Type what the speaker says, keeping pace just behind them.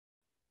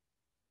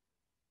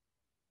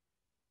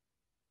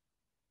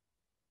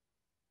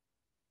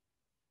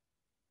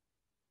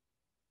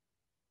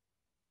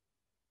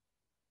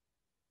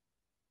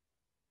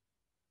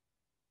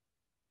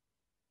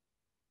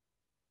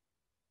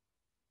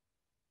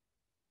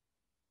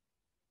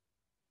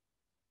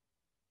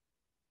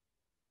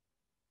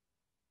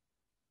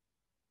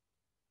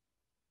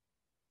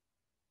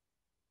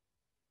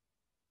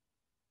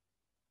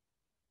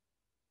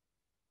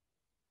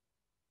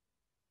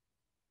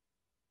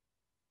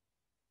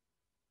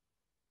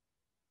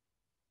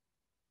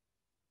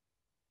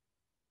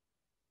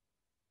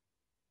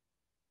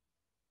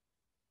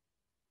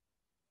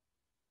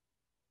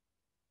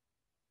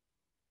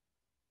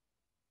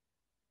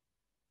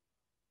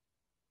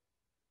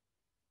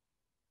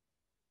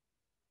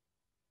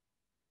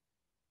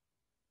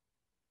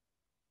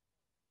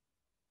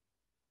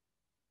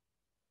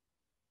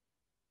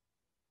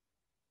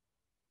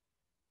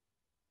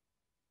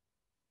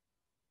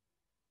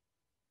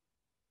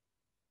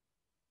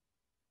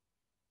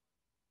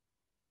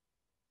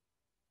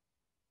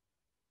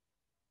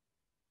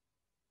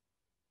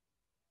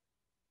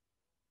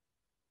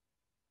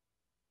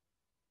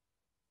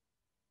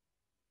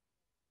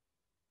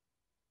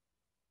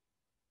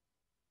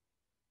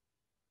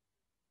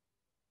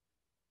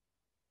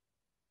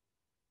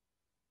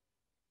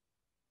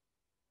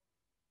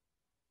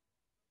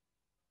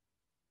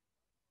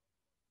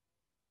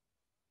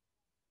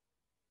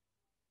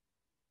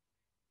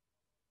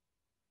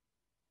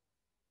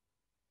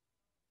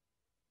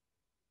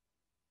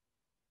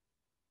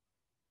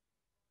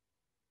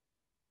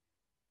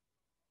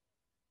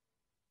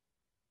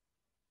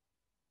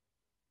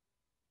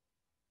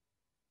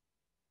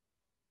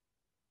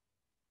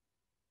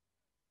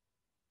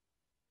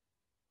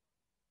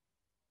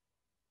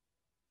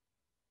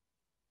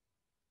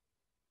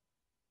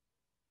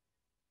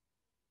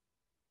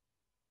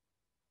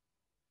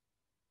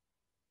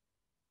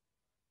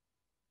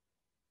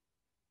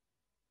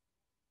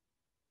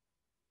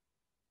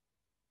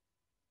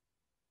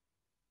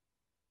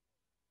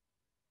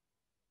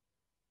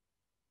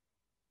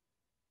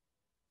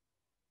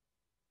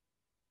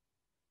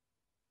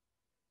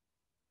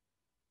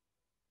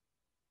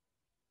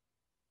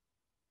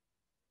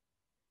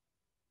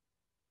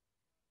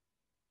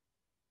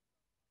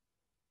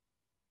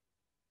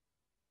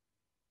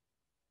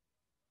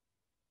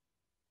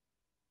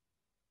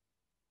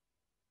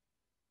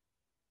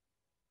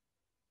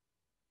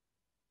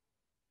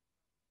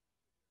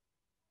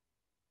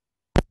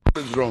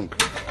It's wrong.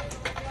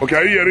 Okay,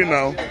 are you hearing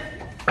now?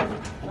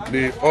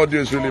 The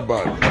audio is really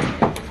bad.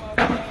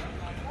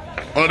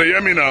 Oh, they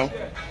hear me now?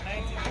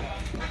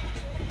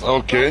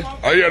 Okay,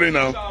 are you hearing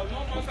now?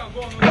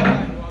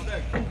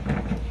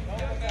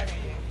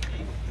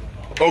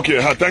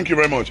 Okay, thank you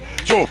very much.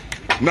 So,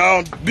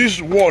 now,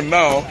 this war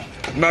now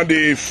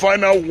the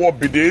final war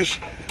be this,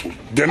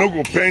 they're not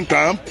going to paint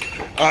them,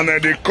 and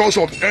the cost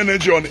of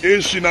energy on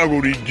AC now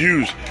will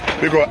reduce,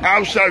 because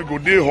outside go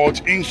day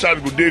hot,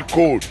 inside go day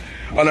cold.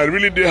 And I'm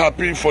really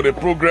happy for the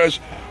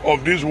progress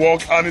of this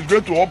work, and it's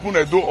going to open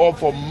a door up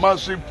for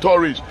massive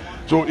tourists.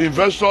 So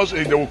investors,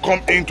 they will come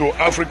into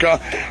Africa,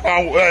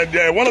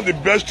 and one of the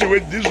best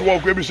ways this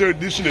work, where we say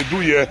this thing they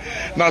do here,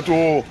 now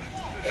to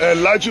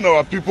enlighten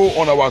our people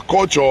on our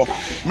culture,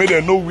 make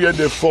them know where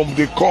they from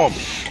they come.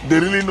 They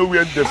really know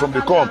where they from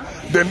they come.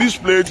 Then this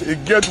place,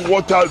 it gets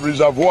water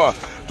reservoir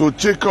to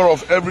take care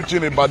of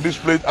everything about this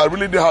place. I'm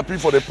really happy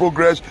for the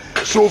progress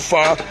so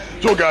far.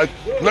 So guys,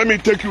 let me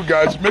take you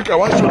guys, I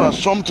want to show you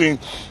something,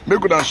 make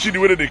you see the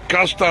way that they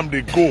cast time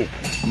they go.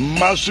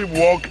 Massive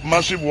work,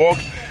 massive work.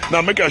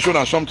 Now make I show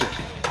you something.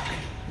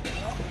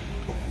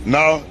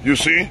 Now you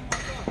see,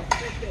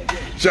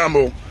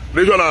 Sambo,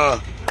 this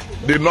one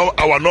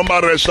our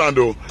normal restaurant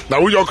though.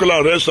 Now we call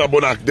our restaurant,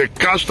 but they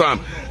cast time,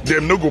 they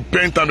no go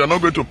paint them, they're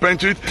not going to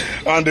paint it,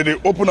 and then they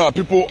open our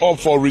people up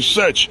for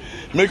research,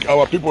 make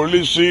our people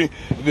really see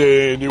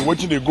the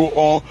waiting they go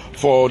on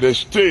for the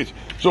state.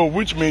 So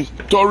which means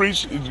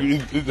tourists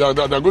they're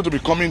going to be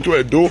coming to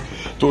Edo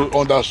to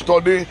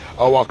understudy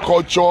our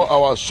culture,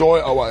 our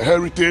soil, our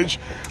heritage,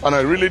 and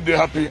I'm really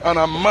happy. And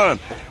a man,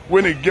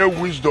 when he get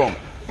wisdom,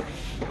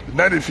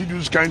 now they feed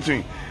this kind of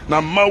thing. Now,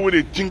 man, when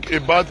they think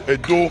about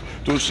Edo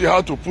to see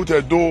how to put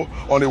Edo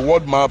on a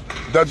world map,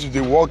 that is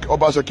the work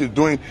Obaseki is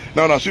doing.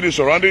 Now, when I see the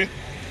surrounding,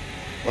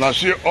 when I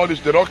see all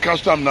this, they don't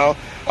cast them now,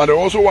 and they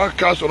also want to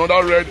cast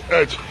another red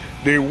earth,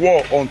 the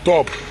wall on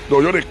top.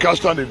 They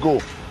cast and they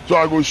go. So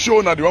I will show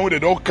now the one where they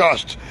don't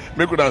cast,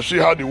 make them see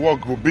how the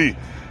work will be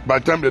by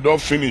the time they don't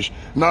finish.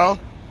 Now,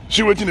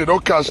 see what they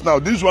don't cast now.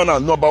 This one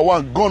is number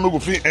one, gun no go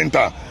fit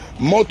enter.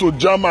 Motor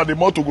jam and the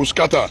motor go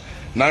scatter.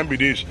 Now be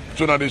this.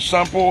 So now the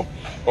sample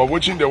of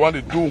what they want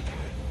to do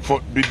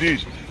for be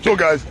this. So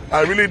guys,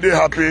 I really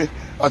happy.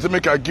 I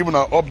think I give an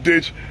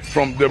update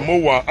from the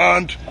Mowaa,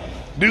 and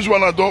this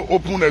one I don't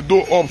open a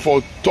door up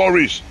for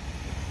tourists.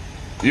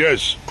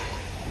 Yes,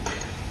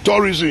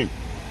 tourism.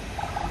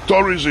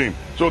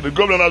 So the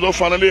government has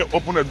finally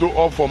opened a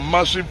door up for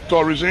massive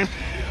tourism,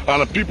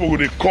 and people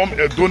will come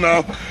Edo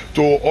now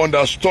to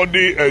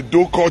understudy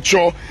Edo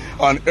culture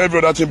and every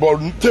other thing. But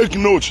take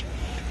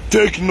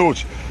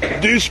note.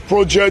 This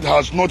project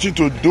has nothing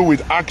to do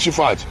with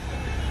artifact.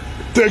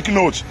 Take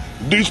note.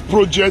 This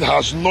project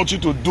has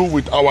nothing to do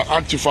with our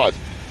artifact.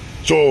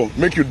 So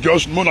make you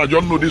just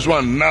know this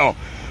one now.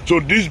 So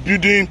this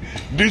building,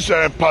 this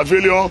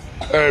pavilion,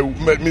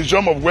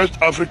 Museum of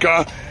West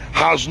Africa,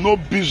 has no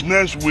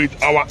business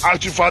with our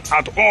artifact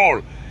at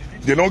all.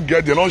 They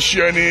don't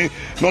share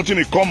nothing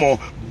in common.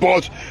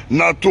 But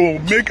now to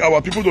make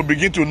our people to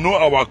begin to know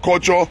our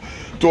culture,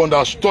 to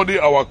understudy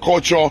our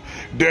culture,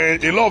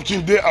 then a lot of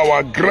things there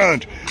our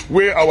grant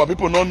where our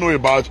people don't know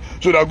about.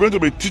 So they're going to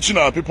be teaching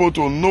our people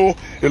to know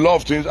a lot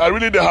of things. I'm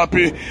really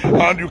happy,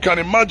 and you can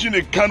imagine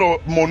the kind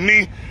of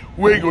money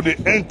where you they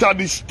enter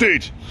this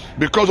state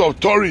because of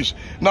tourists.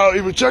 Now,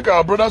 if you check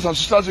our brothers and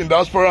sisters in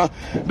diaspora,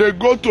 they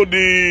go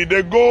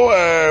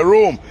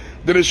Rome.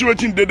 They see what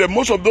they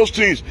most of those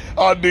things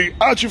are the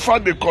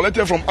artifact they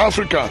collected from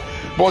Africa.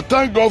 But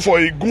thank God for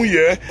a good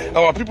year,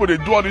 our people they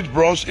do all this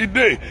bronze a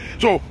day.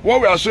 So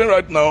what we are saying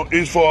right now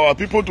is for our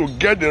people to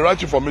get the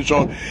right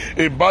information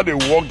about the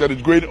work that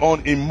is going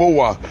on in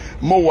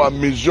Mowaa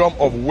Museum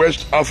of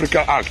West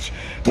Africa Act.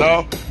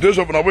 Now, those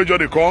of you where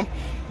they come,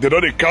 they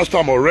know they cast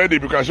them already,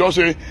 because you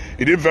say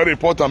it is very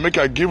important. Make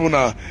I give you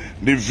the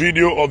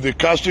video of the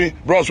casting.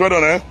 Bros, well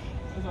done, eh?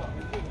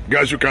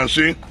 Guys, you can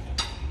see.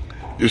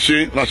 You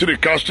see, now see the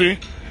casting.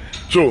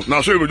 So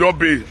now so it will just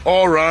be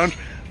all round,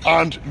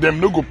 and them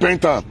no go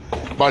paint them.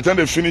 By the time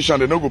they finish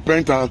and they no go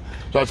paint them.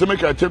 So I say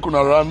make I take on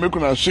around, make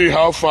on see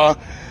how far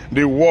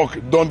the work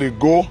done they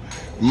go.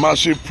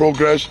 Massive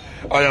progress.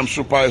 I am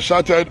super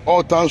excited.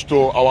 All thanks to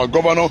our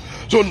governor.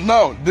 So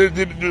now,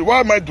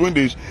 why am I doing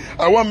this?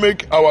 I want to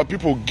make our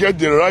people get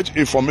the right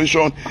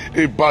information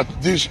about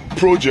this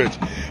project,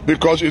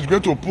 because it's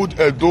going to put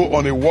Edo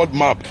on a world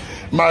map.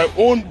 My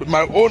own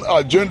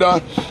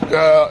agenda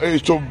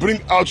is to bring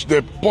out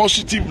the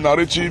positive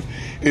narrative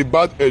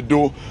about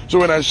Edo. So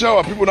when I say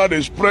our people now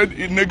they spread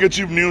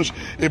negative news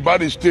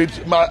about the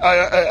state, my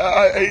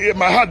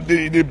heart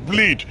they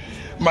bleed.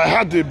 My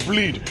heart they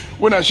bleed.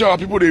 When I show our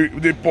people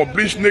they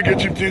publish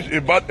negative things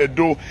about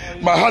Edo,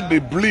 my heart they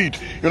bleed.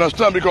 You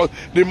understand? Because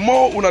the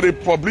more when they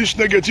publish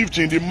negative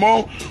things, the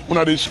more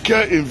when they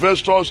scare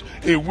investors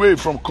away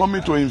from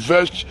coming to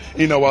invest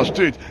in our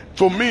state.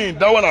 To me,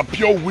 that one are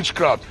pure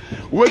witchcraft.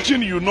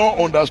 Waiting you not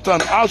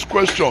understand, ask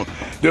questions.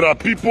 There are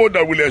people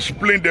that will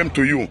explain them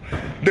to you.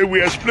 They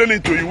will explain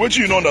it to you. What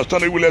you don't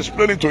understand, they will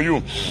explain it to you.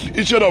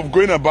 Instead of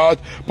going about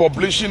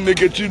publishing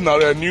negative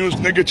news,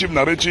 negative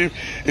narrative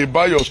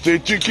about your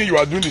state, thinking you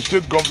are doing the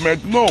state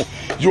government. No,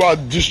 you are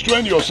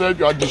destroying yourself,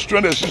 you are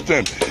destroying the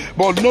system.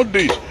 But not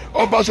this.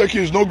 Obaseki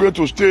is not going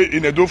to stay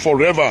in Edo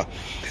forever.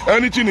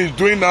 Anything he's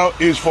doing now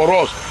is for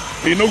us.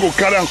 He no go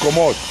carry and come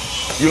out.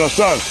 You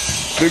understand?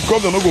 The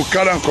governor no go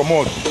carry and come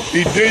out.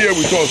 He dey here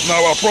with us.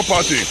 Now our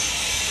property.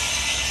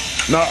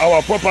 Now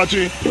our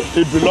property,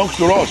 it belongs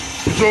to us.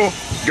 So,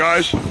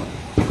 guys,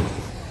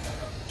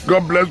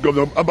 God bless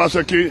Governor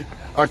Obaseki.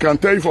 I can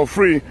tell you for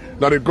free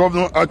that the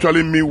governor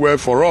actually mean well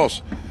for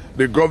us.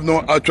 The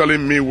governor actually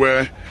mean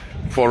well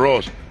for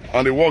us.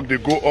 And the work they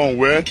go on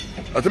well.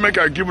 I think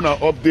I give you an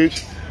update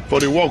for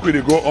the work we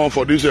go on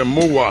for this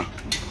Mowaa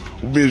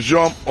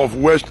Museum of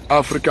West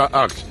Africa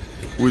Act.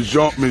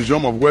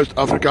 Museum of West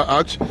Africa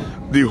Act.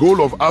 The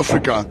whole of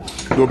Africa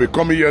will be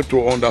coming here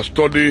to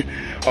understudy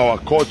our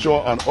culture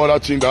and other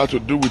things that have to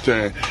do with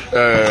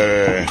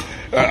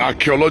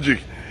archaeology.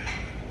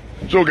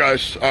 So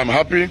guys, I'm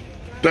happy.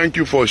 Thank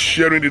you for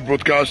sharing this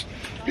broadcast.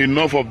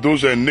 Enough of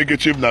those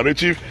negative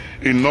narrative,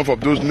 enough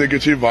of those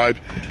negative vibes.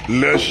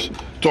 Let's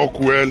talk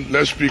well,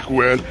 let's speak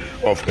well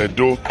of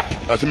Edo.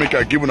 I think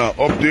I give you an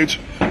update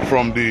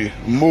from the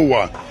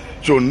Mowaa.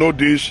 So know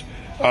this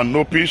and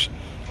know peace.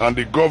 And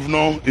the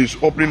governor is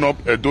opening up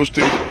Edo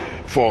State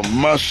for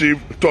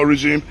massive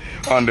tourism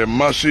and a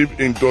massive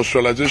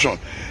industrialization.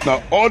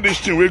 Now, all these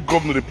things we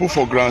governor they put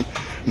for grant,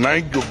 now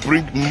go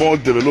bring more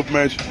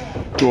development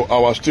to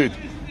our state.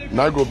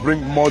 Now go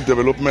bring more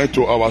development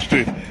to our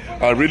state.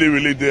 I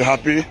really dey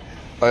happy.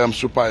 I am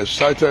super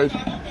excited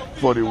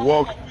for the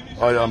work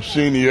I am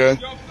seeing here.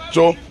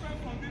 So,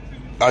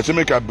 I think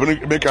make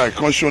I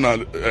caution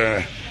and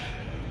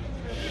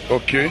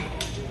okay.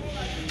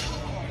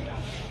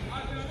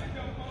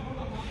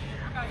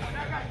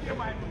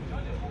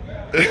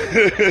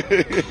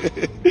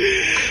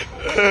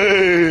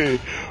 Hey,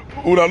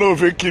 una know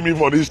if you kill me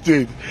for this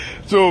state.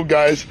 So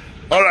guys,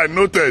 all right,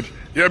 noted.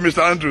 Yeah,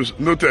 Mr. Andrews,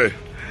 noted.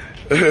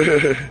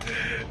 Okay,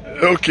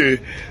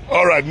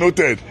 all right,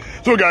 noted.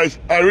 So guys,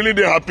 I really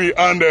dey happy,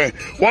 and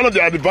one of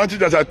the advantages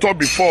that I talked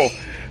before,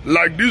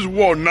 like this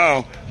wall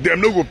now,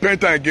 them no go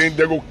paint again.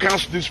 They go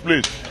cast this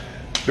place.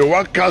 They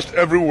want cast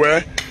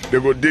everywhere. They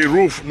go the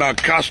roof now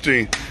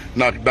casting,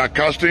 now that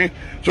casting.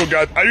 So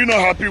guys, are you not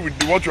happy with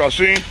what you are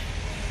seeing?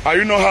 Are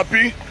you not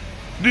happy?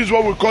 This is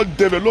what we call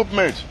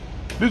development.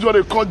 This is what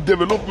they call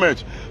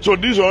development. So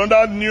this is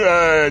another new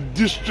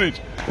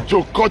district.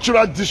 So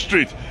cultural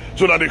district.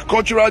 So that the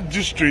cultural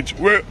district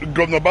where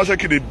Governor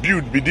Obaseki they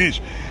build be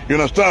this. You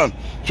understand?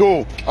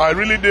 So I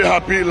really dey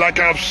happy. Like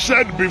I've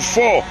said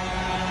before,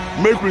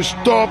 make we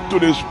stop to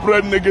the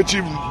spread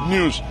negative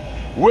news.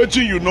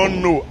 Wetin you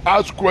don't know,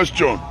 ask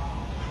question.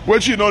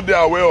 Wetin you not dey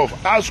aware of,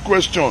 ask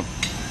question.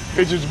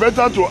 It is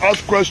better to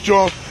ask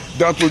question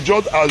than to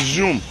just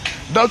assume.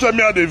 That's why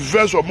me at the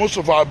verse of most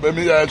of our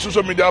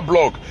social media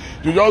blog.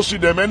 You just see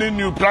them any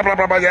new blah blah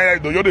blah blah.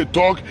 They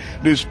talk,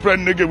 they spread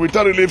negative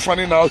without really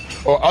finding out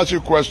or asking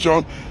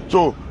question.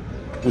 So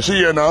you see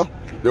here now,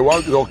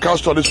 they'll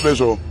cast all this place.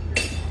 Oh,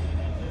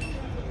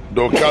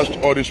 they'll cast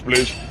all this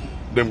place.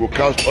 Then go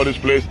cast all this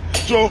place.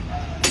 So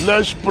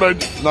let's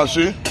spread. Now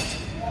see,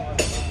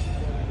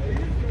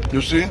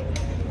 you see,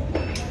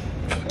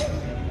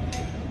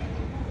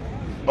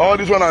 all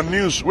this one are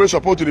news. We're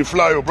supposed to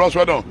fly. Oh, bros,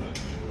 well done.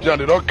 Yeah,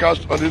 they don't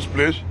cast on this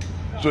place,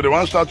 so they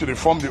want to start to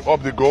reform the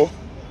up they go,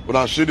 but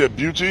I see the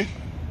beauty.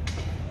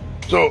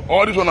 So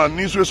all this one are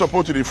needs we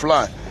support to the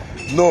fly.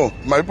 No,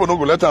 my people don't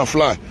go let them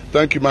fly.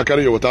 Thank you, my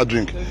carry your water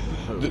drink.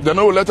 They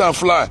don't let them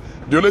fly.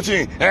 The only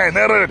thing,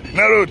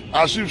 road,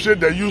 as if say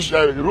they use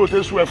road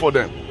they swear for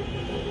them.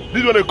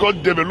 This is what they call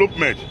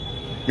development.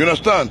 You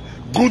understand?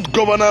 Good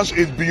governance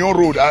is beyond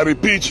road. I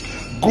repeat,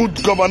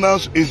 good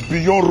governance is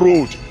beyond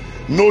road.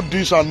 No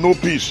this and no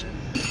peace.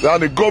 That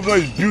the governor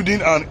is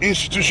building an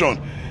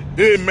institution.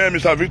 Amen,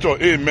 Mr. Victor.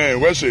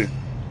 Amen. Where's he?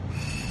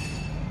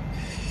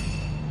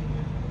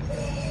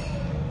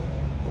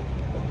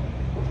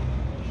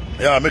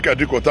 Yeah, make a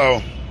drink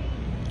water.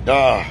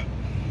 Yeah.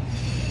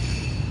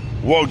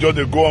 Work just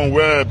they go on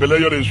where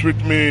Pavilion they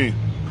sweet me.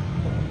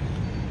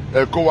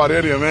 Eko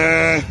warrior,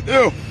 man.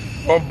 Ew.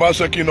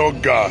 Obaseki no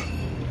ga.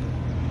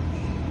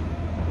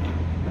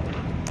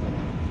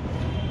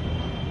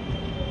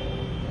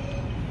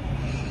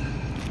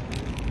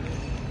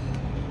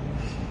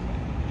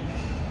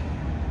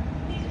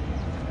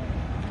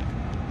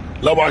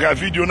 La waka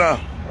video na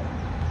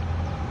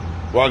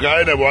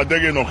waka ene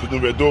wadege no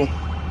kutubedo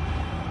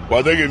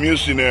wadege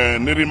music ne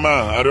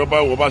nirima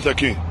arioba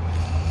Obaseki.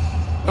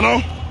 You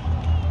know,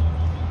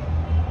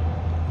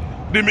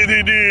 the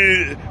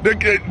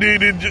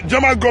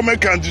German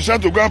government can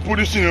decide to go and put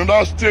this in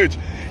another state,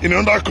 in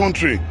another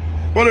country,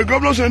 but the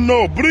governor said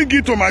no, bring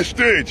it to my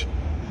state.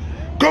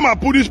 Come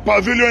and put this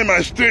pavilion in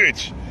my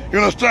state. You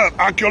understand?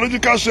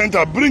 Archaeological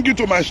center, bring it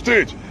to my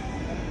state.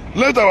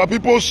 Let our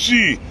people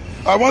see.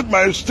 I want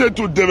my state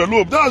to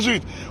develop. That's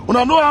it. When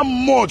I know how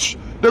much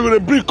they're going to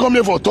bring come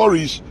here for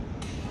tourists.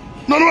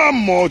 Not know how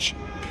much.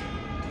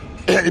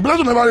 It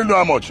doesn't never really know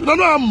how much. You don't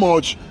know how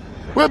much.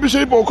 Where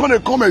people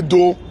come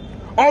Edo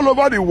all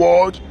over the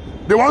world.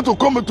 They want to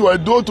come to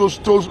Edo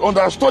to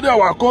understudy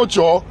our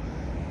culture.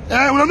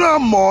 And we don't know how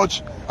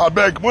much. I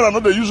beg, more than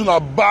not, they're using a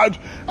bad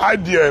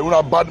idea,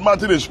 a bad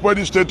matter, they spread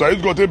this state.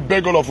 It's going to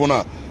beg all of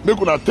una. Make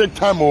una take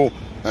time.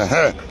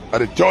 At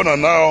the turn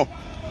now.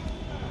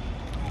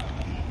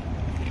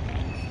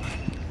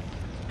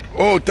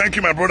 Oh, thank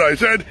you, my brother. He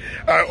said,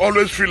 I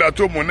always feel at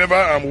home whenever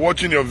I'm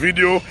watching your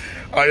video.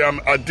 I am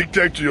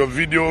addicted to your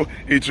video.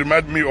 It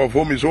reminds me of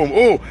home is home.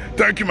 Oh,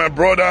 thank you, my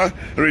brother.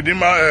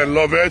 Redeemer,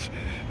 love it.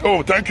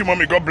 Oh, thank you,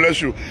 mommy. God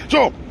bless you.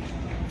 So,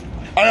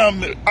 I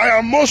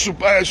am more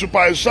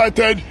super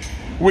excited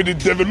with the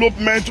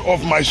development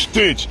of my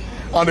state.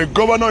 And the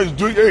governor is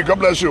doing, hey, God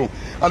bless you.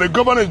 And the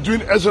governor is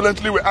doing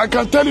excellently well. I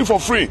can tell you for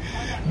free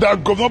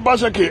that Governor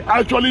Baseke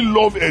actually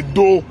loves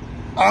Edo.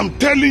 I'm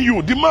telling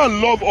you, the man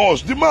loves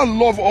us. The man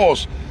loves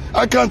us.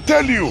 I can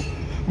tell you.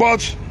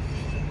 But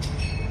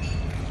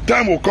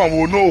time will come,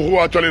 we'll know who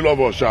actually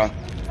loves us. Huh?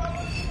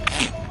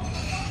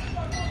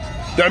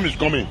 Time is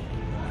coming.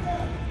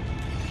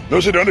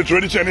 No, say they only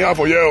trade it anyhow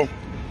for you.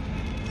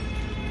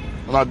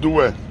 And I do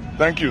well.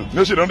 Thank you.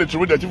 No, say they only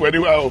trade it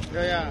anywhere.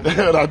 Yeah.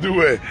 And I do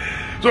well.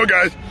 So,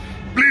 guys,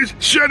 please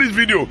share this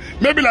video.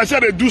 Maybe like I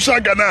said, they do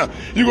saga now.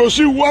 You go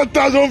see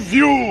 1,000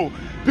 views.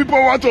 People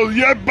want to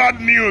hear bad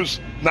news.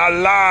 Now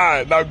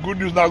lie, now good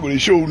news not going to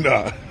show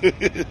now.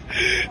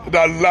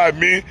 That lie,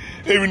 me,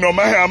 even though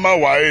my hair, my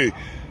way.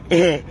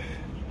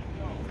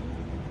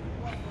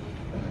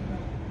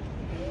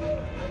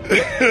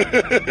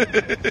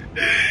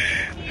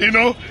 You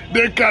know,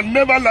 they can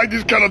never like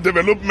this kind of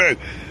development.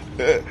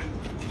 They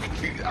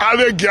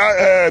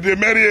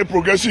marry a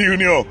progressive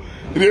union.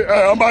 They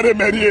marry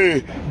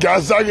a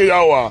Gazage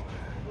Yawa.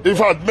 If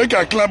I make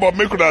a climb up,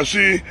 make them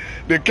see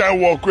they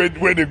can't walk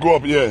where they go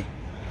up here.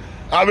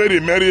 They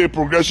marry a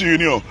progressive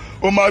union.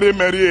 Omare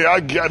marry a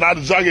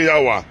Gazage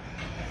Yawa.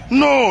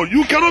 No,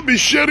 you cannot be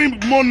sharing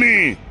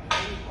money.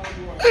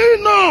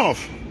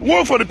 Enough.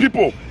 Work for the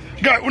people.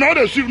 Guys, now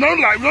they see, not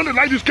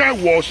like this kind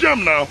of war. See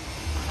them now.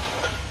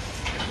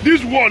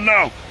 This war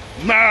now.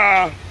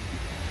 Nah.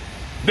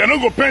 They're not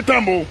going to paint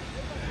them.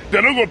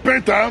 They're not going to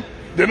paint them.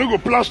 They're not going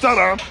to plaster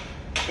them.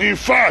 In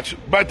fact,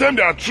 by the time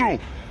they are through,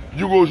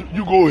 you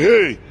go,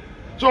 hey.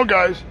 So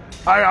guys,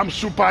 I am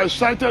super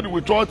excited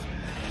with what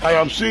I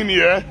am seeing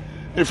here.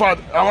 In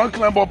fact, I want to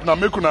climb up now,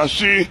 make you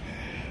see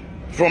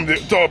from the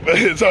top.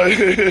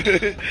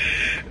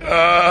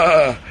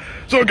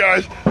 So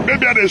guys,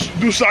 maybe I just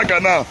do saga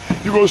now.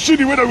 You go see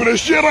the way they're going to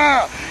share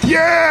out.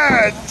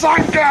 Yeah,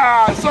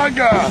 saga.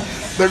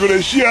 They're going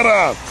to share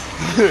out.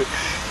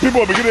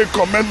 People begin to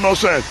comment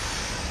nonsense.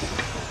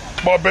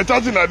 But better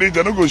thing like this,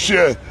 they're not going to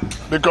share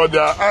because they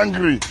are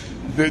angry.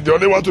 They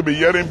only want to be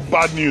hearing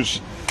bad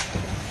news.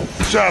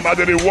 Sham,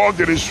 they walk,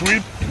 they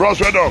sweep. Bros,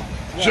 well done.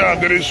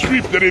 Sham, they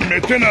sweep, they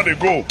maintain and they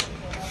go.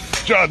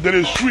 Sham,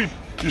 they sweep.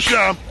 You see,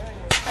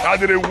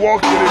 they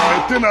walk, they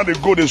maintain and they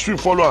go, they sweep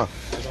follow.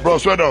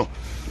 Bros, well done.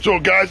 So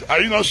guys, are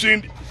you not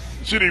seeing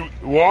the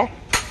wall?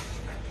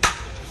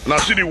 Now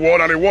see the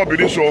wall and the wall be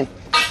this so.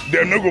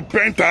 They're not going to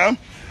paint them.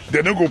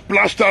 They're not going to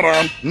plaster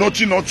them.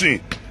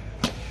 Nothing.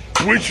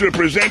 Which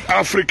represent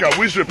Africa,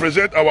 which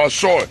represent our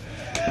soil.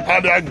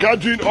 And they are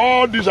gathering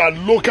all these are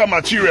local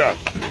material.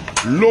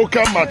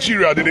 Local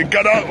material. They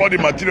gather all the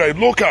material.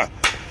 Local.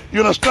 You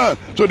understand?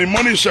 So the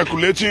money is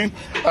circulating.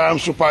 I am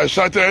super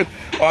excited.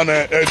 And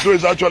Edo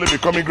is actually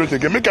becoming great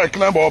again. Make I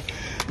climb up.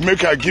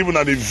 Make I give you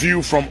the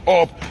view from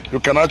up. You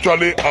can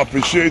actually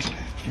appreciate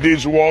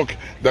this work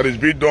that is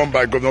being done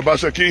by Governor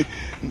Baseki.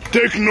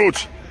 Take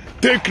note.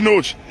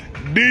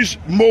 This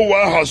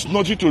Mowaa has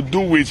nothing to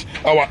do with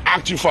our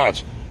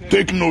artifacts.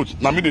 Take note.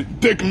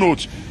 Take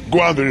note.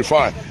 Go and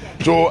verify.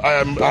 So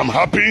I'm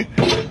happy.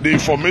 The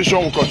information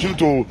will continue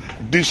to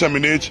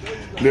disseminate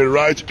the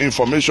right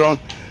information.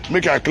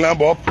 Make I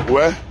climb up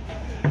where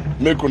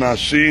make una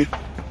see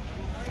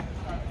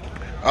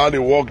how they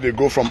walk. They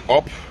go from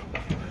up.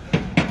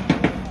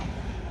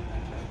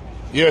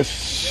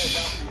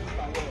 Yes.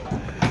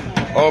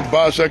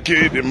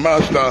 Obaseki, the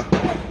master.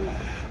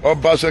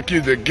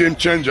 Obaseki, the game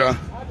changer.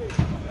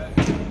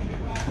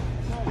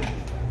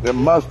 The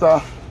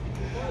master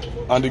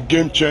and the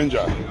game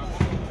changer.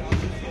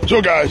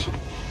 So guys,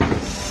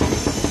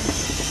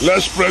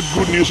 let's spread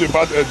good news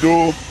about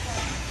Edo.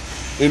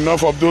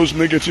 Enough of those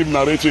negative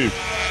narratives.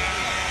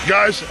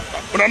 Guys,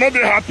 when I'm not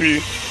very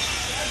happy,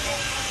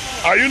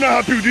 are you not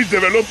happy with this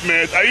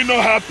development? Are you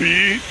not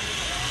happy?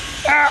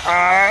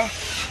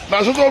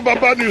 Now sort of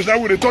bad news now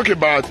we talk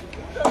about.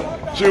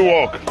 She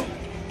walk.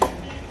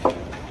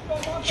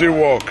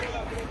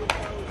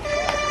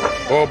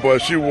 Oh boy,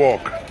 she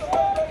walk.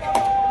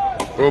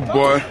 Oh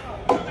boy.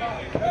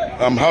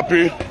 I'm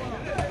happy.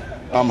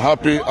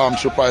 I'm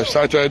super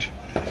excited.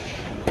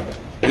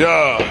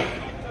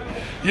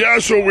 Yeah,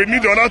 so we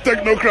need another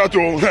technocrat.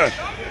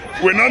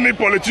 We don't need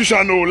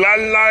politician.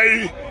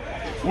 Lie.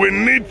 We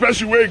need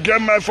person who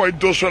get mind for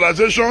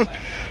industrialization.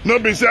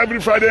 Not be say every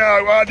Friday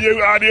I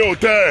the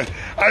hotel.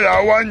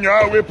 I want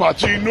your way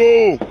party.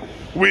 No.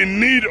 We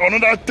need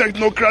another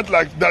technocrat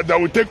like that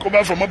will take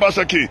over from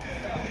Obaseki.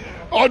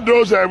 All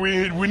those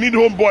we need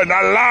homeboy.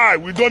 Now lie,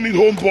 we don't need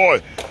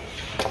homeboy.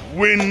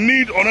 We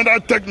need another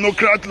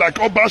technocrat like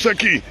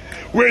Obaseki,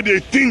 where they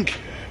think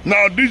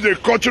now this is a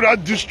cultural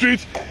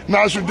district.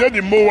 Now today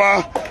the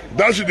Mowaa,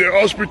 that's the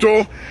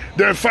hospital.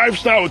 The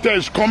 5-star hotel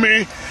is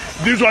coming.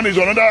 This one is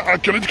another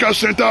archaeological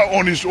center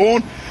on its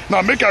own.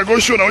 Now make I go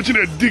show now until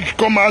they dig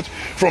come out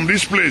from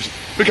this place.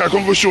 Make I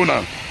come go show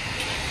now.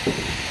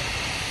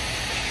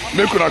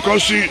 Make I come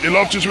see a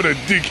lot of things where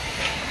they dig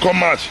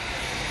come out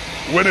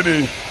when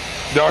the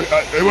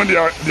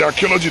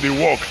archaeology they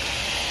work.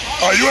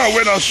 Are you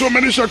aware that so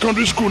many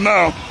secondary schools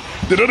now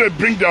they don't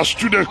bring their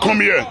students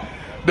come here?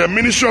 The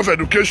Ministry of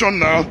Education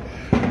now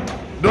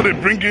don't they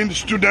bring in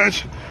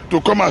students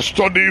to come and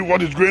study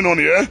what is going on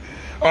here?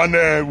 On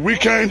the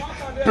weekend,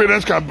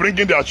 parents can bring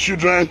in their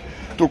children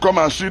to come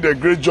and see the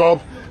great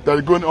job that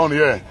is going on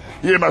here.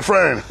 Yeah, my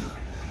friend.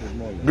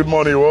 Good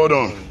morning. Well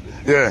done.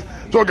 Yeah.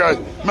 So, guys,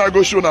 now I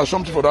go show now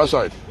something for that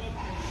side.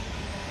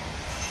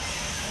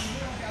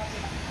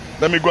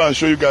 Let me go and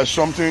show you guys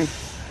something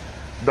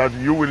that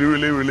you will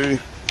really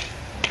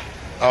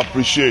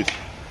appreciate.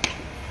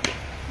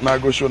 Now I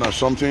go show now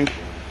something.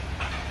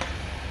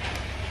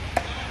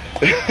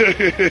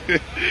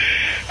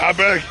 I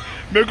beg,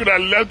 make could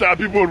have left our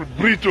people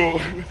breathe,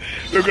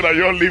 make could have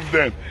you leave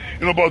them.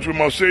 You know, but we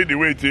must say the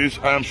way it is.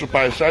 I am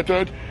super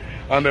excited,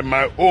 and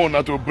my own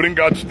to bring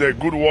out the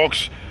good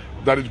works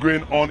that is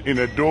going on in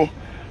Edo.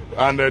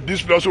 And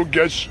this place also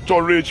gets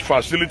storage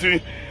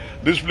facility.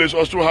 This place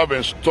also have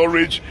a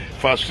storage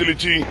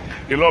facility.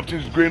 A lot of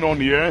things going on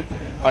here.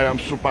 I am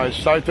super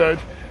excited,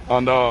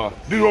 and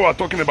this is what we're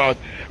talking about.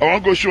 I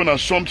want to go show now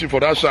something for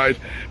that side.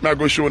 Now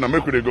go show now.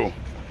 Make where they go.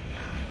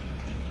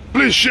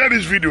 Please share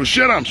this video.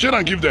 Share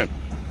and give them.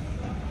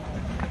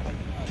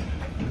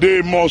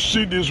 They must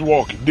see this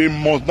work. They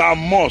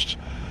must.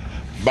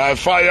 By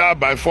fire,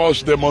 by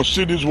force, they must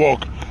see this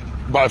work.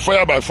 By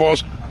fire, by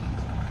force,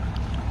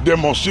 they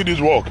must see this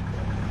work.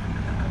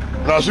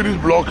 Now see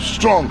this block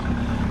strong.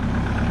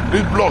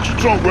 This block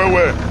strong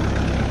well.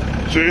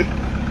 See?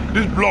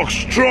 This block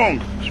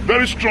strong. It's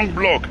very strong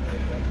block.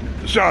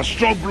 See a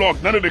strong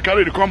block. Now that they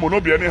carry the combo,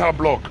 not be anyhow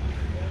block.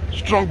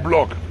 Strong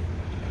block.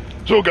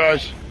 So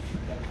guys,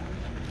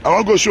 I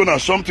want to go show now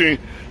something,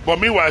 but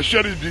meanwhile I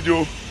share this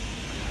video.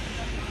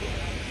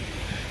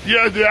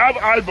 Yes, they have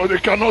eyes, but they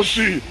cannot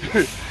see.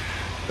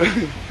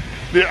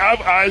 They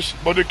have eyes,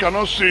 but they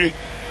cannot see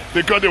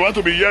because they want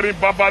to be hearing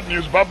bad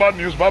news.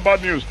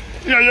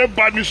 Yeah,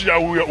 bad news.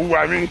 Who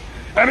I mean,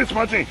 any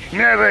small thing,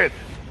 never.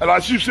 And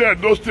as she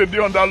said, those states they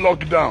under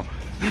lockdown.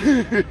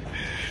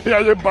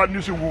 Yeah, bad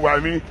news. Who I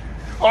mean,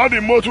 all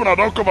the moats when I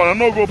don't come, I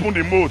don't go open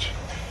the moat.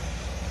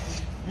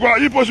 Well,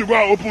 you supposed to go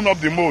and open up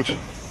the moat.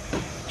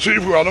 See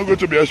if we are not going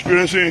to be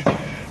experiencing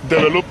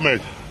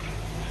development.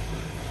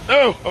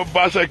 Oh,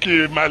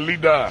 Obaseki, my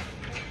leader.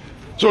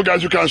 So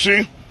guys, you can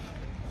see,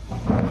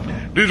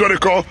 this is what they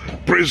call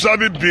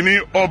preserving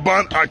Benin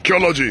urban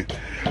archaeology.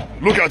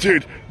 Look at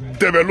it,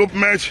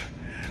 development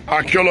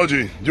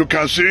archaeology. You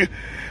can see.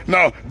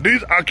 Now,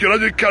 this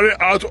archaeology carried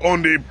out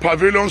on the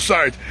Pavilion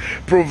site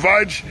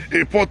provides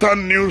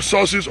important new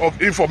sources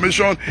of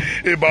information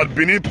about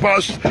Benin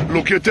past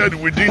located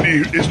within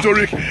the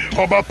historic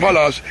Oba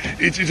Palace.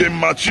 It is a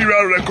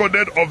material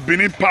recorded of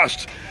Benin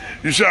past,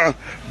 you see,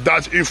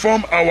 that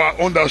inform our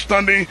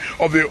understanding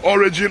of the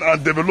origin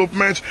and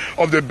development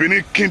of the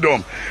Benin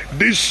Kingdom.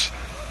 This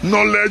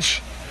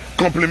knowledge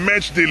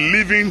complements the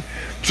living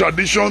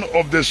tradition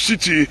of the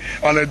city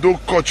and Edo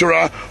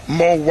culture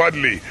more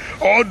widely.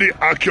 All the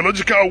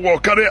archaeological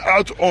work carried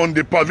out on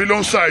the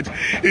Pavilion site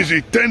is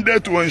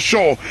intended to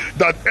ensure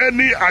that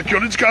any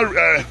archaeological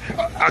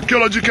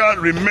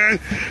remains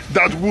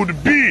that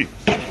would be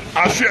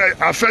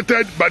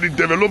affected by the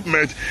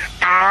development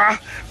are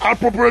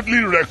appropriately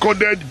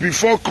recorded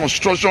before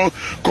construction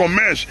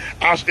commence.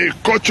 As a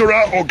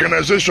cultural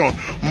organization,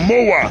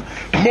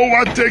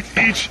 Mowaa takes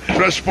its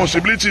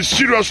responsibility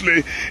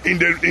seriously in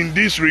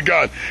this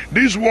regard.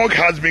 This work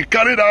has been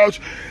carried out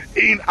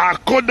in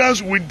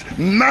accordance with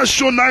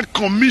National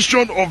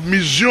Commission of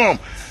Museum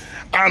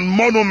and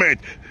Monument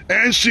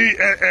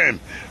NCAM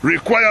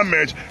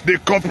requirement. The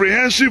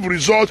comprehensive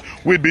result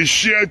will be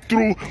shared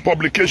through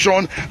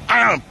publication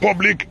and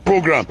public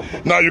program.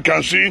 Now you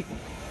can see,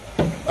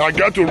 I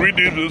got to read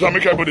it so I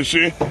make everybody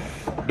see.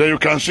 Then you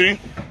can see.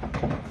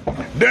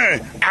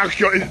 Then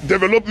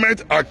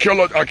development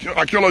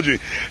archaeology.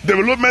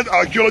 Development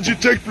archaeology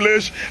takes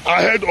place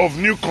ahead of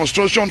new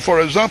construction.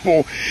 For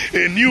example,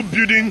 a new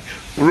building,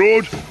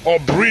 road or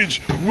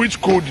bridge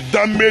which could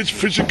damage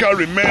physical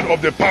remains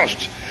of the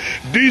past.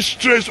 These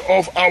traits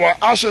of our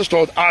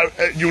ancestors are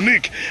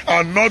unique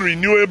and not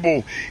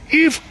renewable.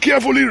 If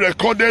carefully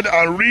recorded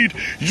and read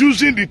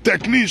using the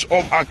techniques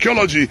of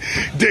archaeology,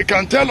 they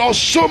can tell us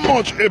so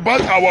much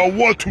about our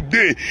world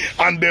today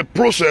and the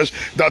process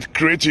that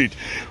created it.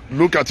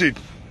 Look at it.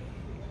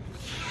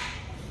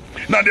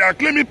 Now, the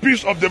acclaimed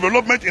piece of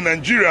development in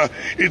Nigeria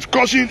is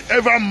causing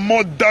ever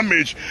more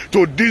damage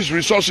to these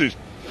resources.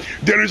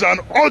 there is an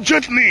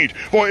urgent need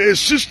for a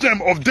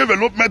system of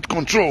development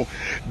control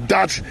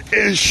that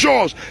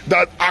ensures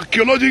that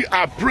archaeology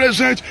are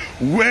present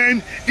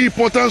when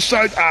important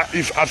sites are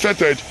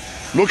affected.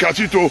 Look at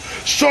it.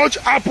 Such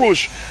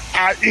approach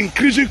are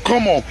increasing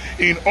common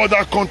in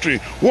other countries.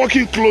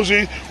 Working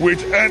closely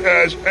with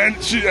NCMM,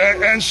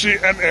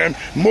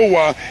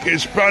 Mowaa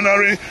is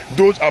pioneering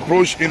those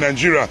approach in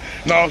Nigeria.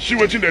 Now, see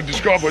what they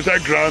discover for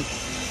inside ground.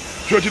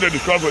 See what they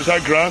discover for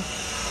inside ground.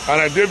 And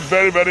I did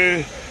very,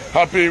 very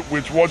happy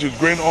with what is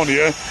going on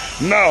here.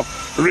 Now,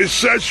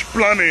 research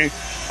planning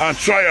and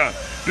trial.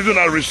 This is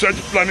our research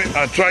planning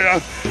and trial,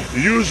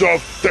 use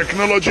of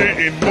technology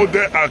in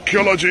modern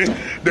archaeology,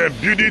 the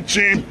building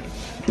team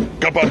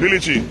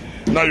capability.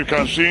 Now you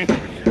can see.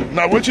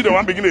 Now wait till they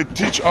want begin to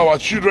teach our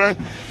children.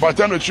 By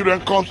the time the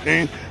children comes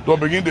in, they'll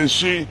begin to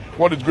see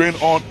what is going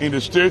on in the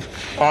state,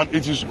 and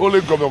it is only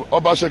Governor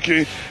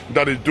Obaseki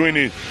that is doing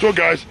it. So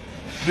guys,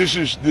 this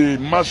is the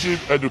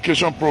massive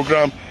education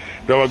program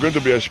that we're going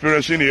to be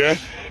experiencing here.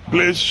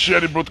 Please share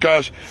the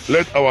broadcast.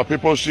 Let our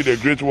people see the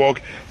great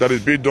work that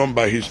is being done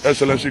by His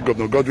Excellency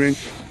Governor Godwin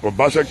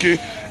Obaseki.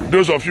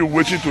 Those of you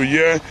waiting to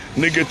hear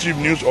negative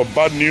news or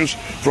bad news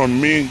from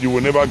me, you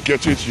will never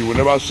get it, you will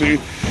never see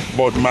it.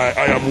 But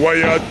I am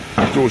wired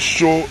to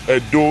show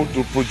Edo,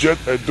 to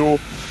project Edo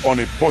on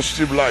a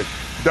positive light.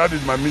 That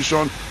is my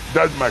mission,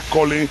 that is my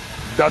calling,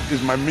 that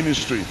is my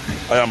ministry.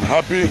 I am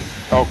happy.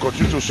 I'll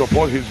continue to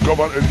support His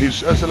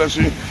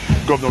Excellency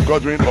Governor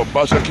Godwin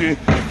Obaseki.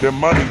 The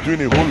man is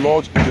doing a whole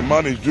lot. The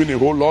man is doing a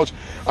whole lot.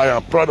 I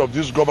am proud of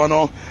this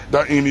governor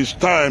that in his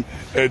time,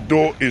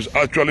 Edo is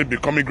actually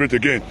becoming great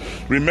again.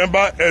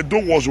 Remember,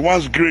 Edo was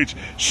once great.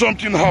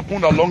 Something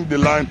happened along the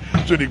line.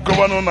 So the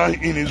governor now,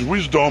 in his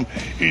wisdom,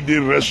 he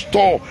did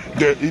restore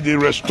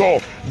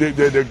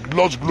the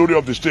lost glory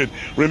of the state.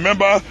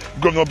 Remember,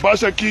 Governor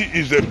Obaseki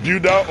is the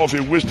builder of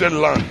a wasted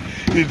land.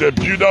 He's the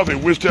builder of a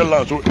wasted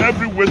land. So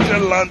every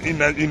wasted land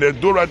in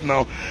Edo right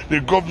now,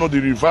 the governor, they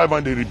revive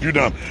and they rebuild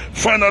them.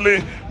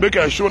 Finally, make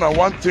I show now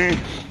one thing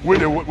when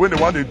they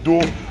want to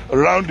do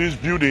around this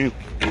building.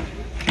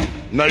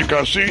 Now you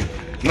can see,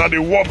 now the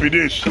wall it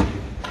is.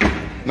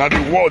 Now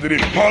the wall, they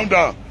pound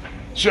down.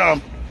 See,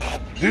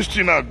 this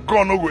thing now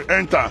God no go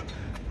enter.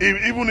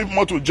 Even if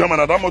motor jam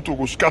and that motor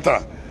go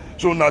scatter.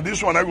 So now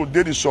this one I go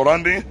do the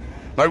surrounding.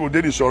 Now I go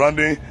do the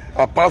surrounding.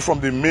 Apart from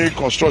the main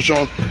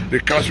construction, the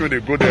castle they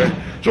go there.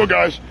 So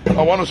guys,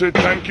 I want to say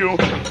thank you.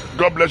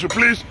 God bless you.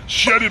 Please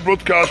share the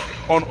broadcast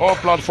on all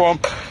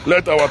platforms.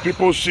 Let our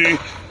people see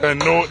and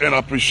know and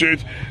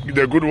appreciate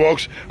the good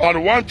works.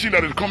 And one thing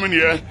that is coming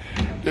here,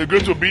 there's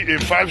going to be a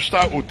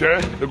 5-star hotel.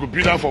 They could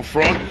be there for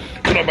front.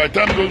 So that by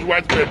the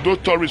time those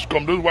tourists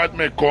come, those white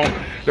men come,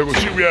 they will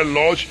see where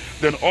lodge,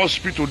 then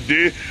hospital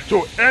day.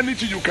 So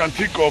anything you can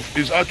think of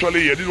is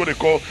actually here. This is what they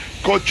call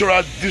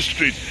cultural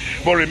district.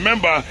 But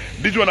remember,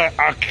 this one an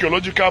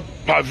archaeological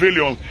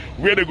pavilion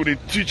where they're going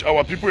to teach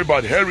our people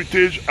about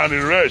heritage and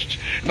the rest.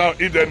 Now,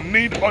 if they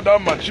need other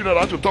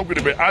material to talk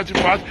with the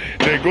artifact,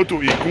 they go to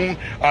Ikun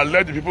and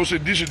let the people say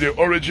this is the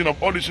origin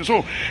of all this.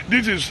 So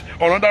this is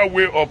another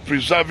way of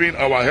preserving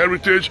our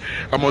heritage.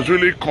 I must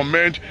really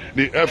commend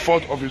the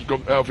effort of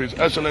His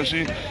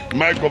Excellency,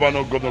 my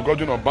Governor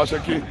Godwin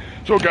Obaseki.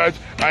 So guys,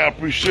 I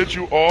appreciate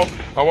you all.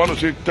 I want to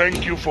say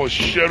thank you for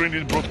sharing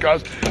this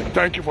broadcast.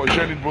 Thank you for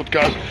sharing this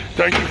broadcast.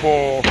 Thank you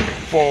for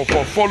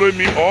following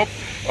me up.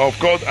 Of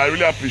course, I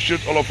really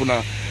appreciate all of you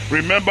now.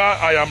 Remember,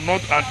 I am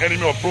not an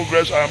enemy of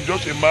progress. I am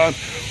just a man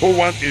who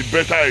wants a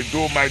better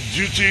Edo. My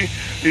duty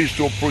is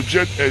to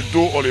project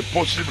Edo on a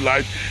positive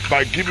light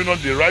by giving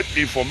us the right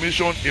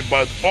information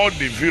about all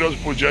the various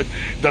projects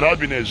that have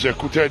been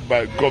executed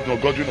by Governor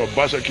Godwin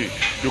Obaseki.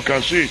 You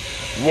can see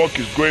work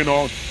is going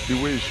on the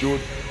way it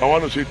should. I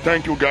want to say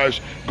thank you guys.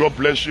 God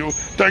bless you.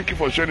 Thank you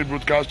for sharing the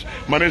broadcast.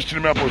 My name is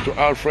Streamer Apostle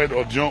Alfred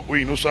Odion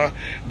Uinosa,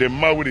 the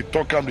man with the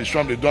talk the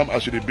swam, the drum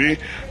as it be,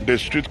 the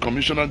street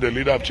commissioner, the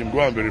leader of Team Go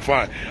and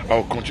Verify. I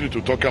will continue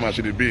to talk as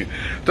it be.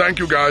 Thank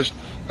you guys.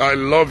 I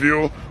love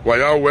you.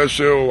 Waya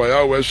Weseo,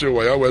 Waya Weseo,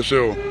 Waya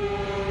Weseo.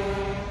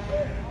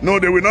 No,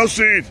 they will not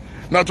see it.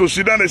 Now to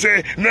sit down, they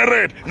say,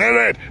 Nered,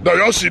 do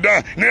you sit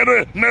down?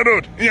 Nered.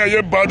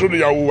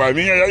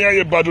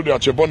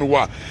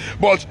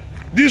 But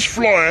this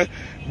floor,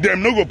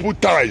 them not going to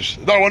put ties.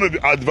 That's one of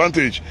the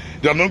advantage.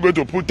 They are not going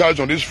to put ties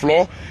on this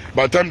floor.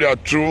 By the time they are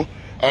through,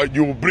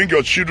 you will bring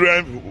your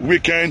children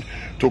weekend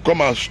to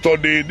come and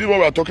study. This is what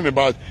we are talking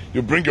about.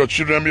 You bring your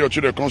children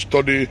come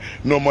study,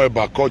 no more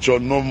about culture,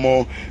 no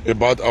more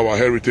about our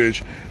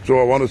heritage. So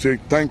I want to say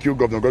thank you,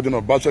 Governor Godwin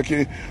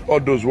Obaseki,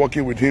 all those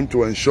working with him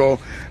to ensure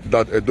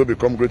that Edo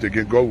become great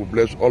again. God will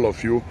bless all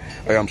of you.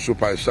 I am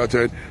super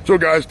excited. So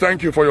guys,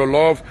 thank you for your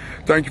love.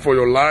 Thank you for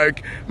your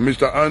like.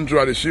 Mr. Andrew,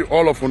 I see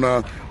all of you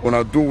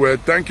do well.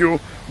 Thank you.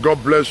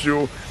 God bless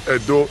you.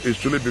 Edo is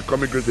truly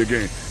becoming great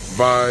again.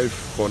 Bye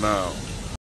for now.